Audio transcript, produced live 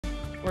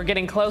We're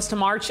getting close to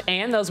March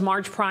and those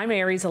March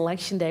primaries.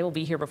 Election Day will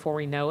be here before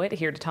we know it.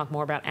 Here to talk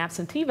more about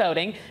absentee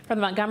voting from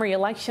the Montgomery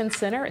Election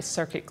Center is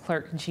Circuit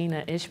Clerk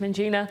Gina Ishman.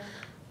 Gina,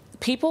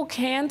 people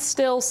can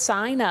still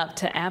sign up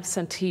to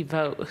absentee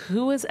vote.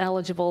 Who is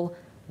eligible?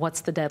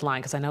 What's the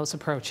deadline? Because I know it's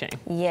approaching.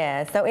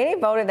 Yeah, so any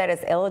voter that is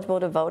eligible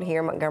to vote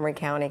here in Montgomery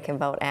County can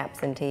vote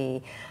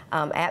absentee.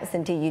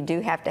 Absentee, you do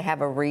have to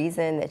have a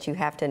reason that you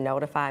have to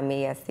notify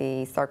me as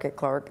the circuit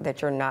clerk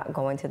that you're not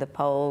going to the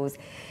polls.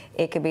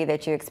 It could be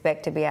that you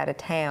expect to be out of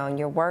town,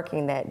 you're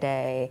working that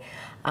day,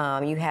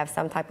 you have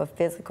some type of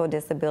physical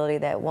disability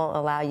that won't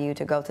allow you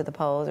to go to the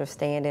polls or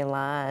stand in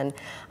line.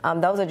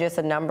 Those are just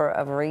a number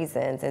of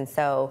reasons. And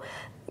so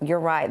you're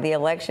right, the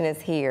election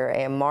is here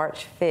and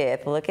March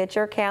 5th. Look at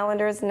your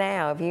calendars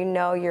now. If you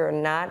know you're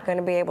not going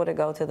to be able to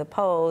go to the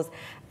polls,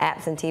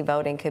 absentee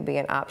voting could be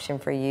an option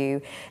for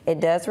you. It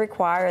does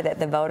require that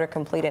the voter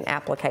complete an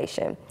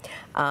application.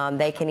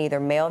 They can either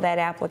mail that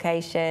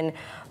application,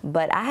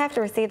 but I have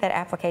to receive that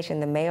application in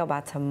the mail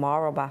by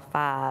tomorrow by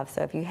 5.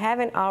 So if you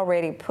haven't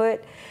already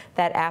put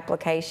that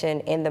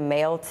application in the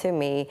mail to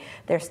me,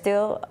 there's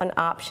still an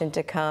option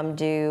to come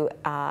do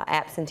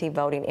absentee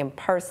voting in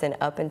person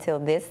up until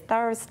this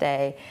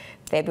Thursday,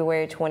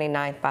 February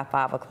 29th by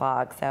 5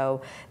 o'clock.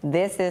 So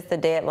this is the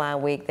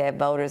deadline week that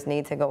voters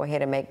need to go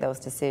ahead and make those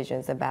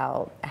decisions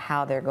about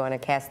how they're going to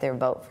cast their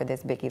vote for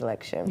this big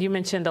election. You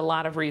mentioned a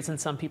lot of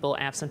reasons some people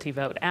absentee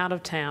vote: out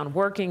of town,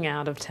 working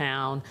out of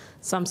town,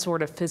 some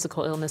sort of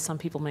physical illness. Some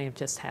people may have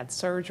just had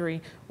surgery.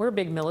 We're a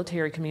big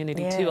military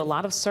community too. A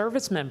lot of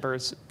service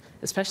members,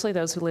 especially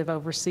those who live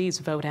overseas,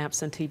 vote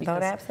absentee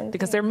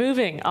because they're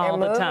moving all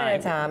the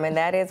time. And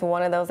that is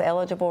one of those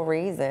eligible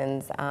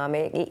reasons.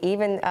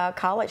 Even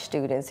college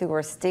students who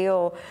are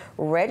still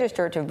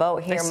registered to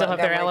vote here in Montgomery County. They still have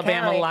their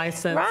Alabama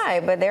license.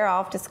 Right, but they're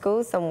off to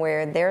school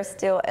somewhere. They're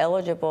still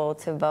eligible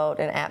to vote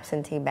an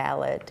absentee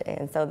ballot.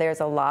 And so there's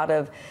a lot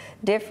of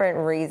different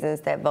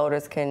reasons that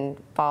voters can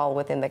fall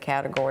within the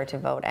category to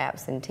vote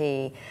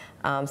absentee.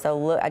 So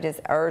look, I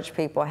just urge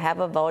people, have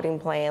a voting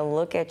plan,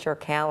 look at your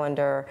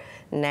calendar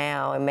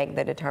now and make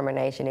the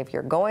determination. If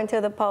you're going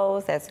to the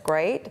polls, that's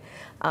great.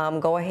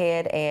 Go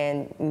ahead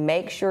and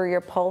make sure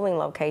your polling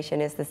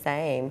location is the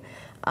same.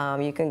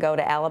 You can go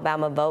to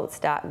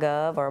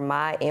alabamavotes.gov or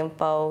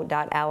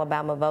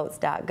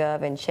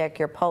myinfo.alabamavotes.gov and check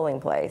your polling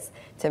place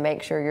to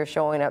make sure you're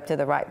showing up to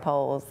the right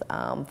polls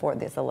for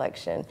this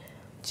election.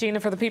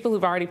 Gina, for the people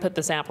who've already put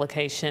this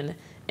application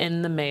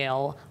in the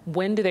mail,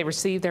 when do they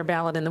receive their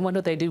ballot, and then what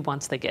do they do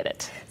once they get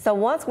it? So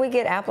once we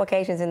get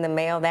applications in the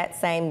mail, that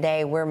same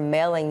day we're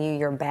mailing you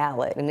your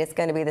ballot, and it's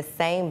going to be the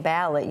same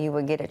ballot you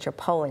would get at your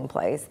polling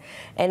place.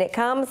 And it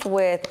comes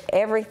with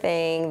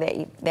everything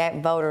that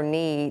that voter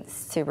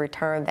needs to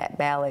return that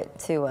ballot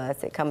to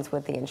us. It comes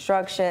with the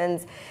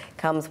instructions,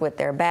 comes with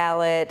their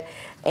ballot.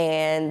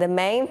 And the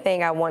main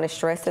thing I want to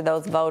stress to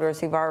those voters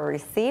who've already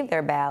received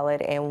their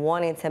ballot and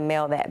wanting to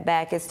mail that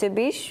back is to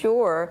be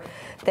sure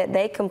that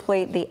they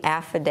complete the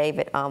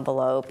affidavit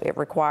envelope. It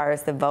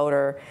requires the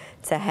voter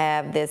to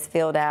have this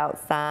filled out,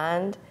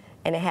 signed,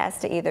 and it has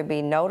to either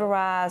be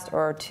notarized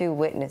or 2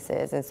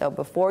 witnesses. And so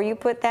before you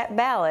put that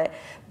ballot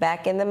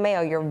back in the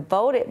mail, your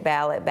voted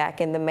ballot back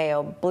in the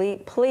mail,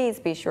 please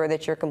be sure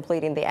that you're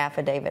completing the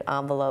affidavit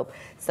envelope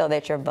so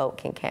that your vote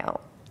can count.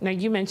 Now,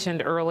 you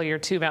mentioned earlier,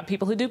 too, about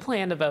people who do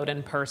plan to vote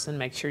in person.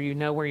 Make sure you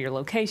know where your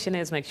location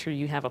is. Make sure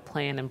you have a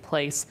plan in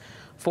place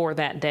for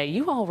that day.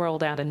 You all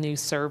rolled out a new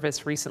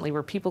service recently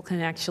where people can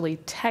actually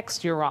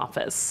text your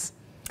office.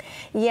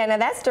 Yeah, now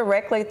that's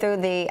directly through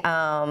the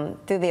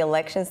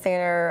Election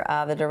Center.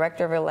 The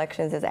Director of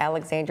Elections is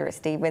Alexandra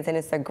Stevens, and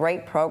it's a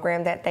great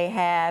program that they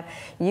have.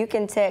 You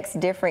can text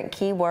different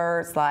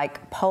keywords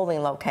like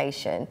polling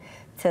location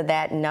to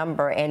that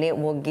number, and it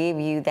will give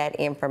you that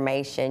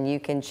information. You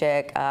can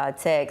check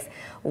text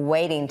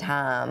waiting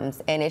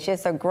times, and it's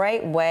just a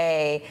great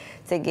way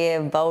to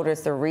give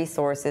voters the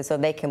resources so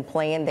they can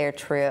plan their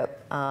trip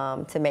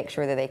to make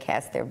sure that they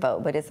cast their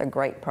vote. But it's a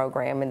great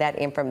program, and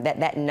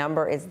that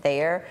number is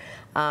there.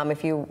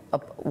 If you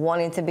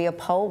wanting to be a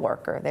poll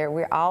worker,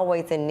 we're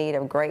always in need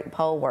of great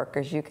poll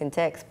workers. You can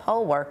text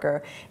poll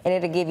worker, and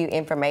it'll give you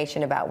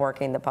information about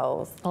working the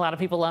polls. A lot of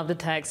people love to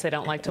text. They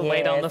don't like to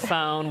wait on the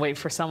phone, wait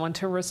for someone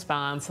to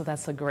respond. So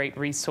that's a great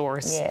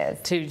resource.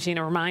 To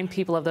Gina, remind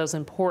people of those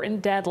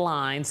important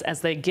deadlines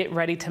as they get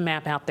ready to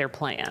map out their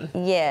plan.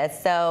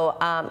 Yes. So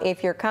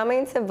if you're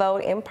coming to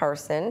vote in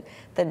person,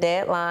 the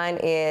deadline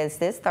is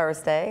this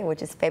Thursday,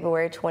 which is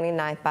February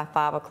 29th by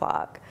 5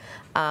 o'clock.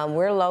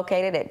 We're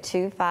located at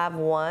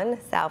 251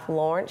 South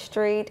Lawrence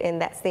Street,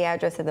 and that's the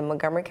address of the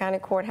Montgomery County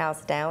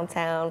Courthouse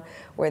downtown.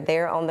 We're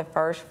there on the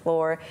first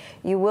floor.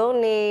 You will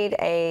need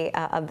a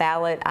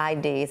valid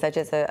ID, such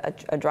as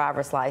a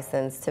driver's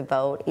license, to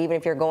vote. Even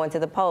if you're going to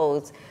the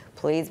polls,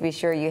 please be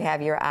sure you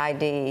have your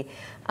ID.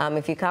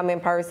 If you come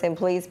in person,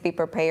 please be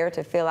prepared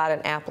to fill out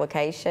an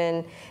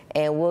application,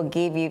 and we'll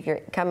give you, if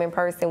you come in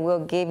person,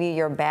 we'll give you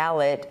your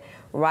ballot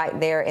right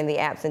there in the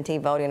absentee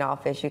voting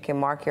office. You can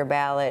mark your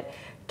ballot,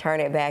 turn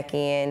it back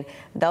in.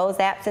 Those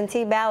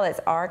absentee ballots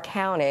are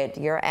counted.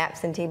 Your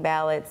absentee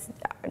ballots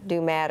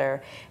do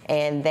matter,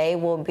 and they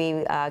will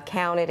be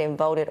counted and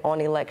voted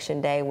on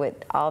Election Day with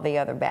all the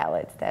other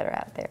ballots that are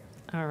out there.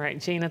 All right,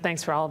 Gina,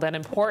 thanks for all that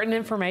important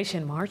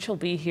information. March will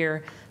be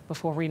here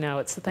before we know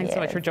it. So thanks so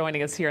much for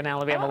joining us here in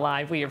Alabama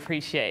Live. We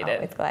appreciate it.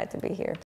 Always glad to be here.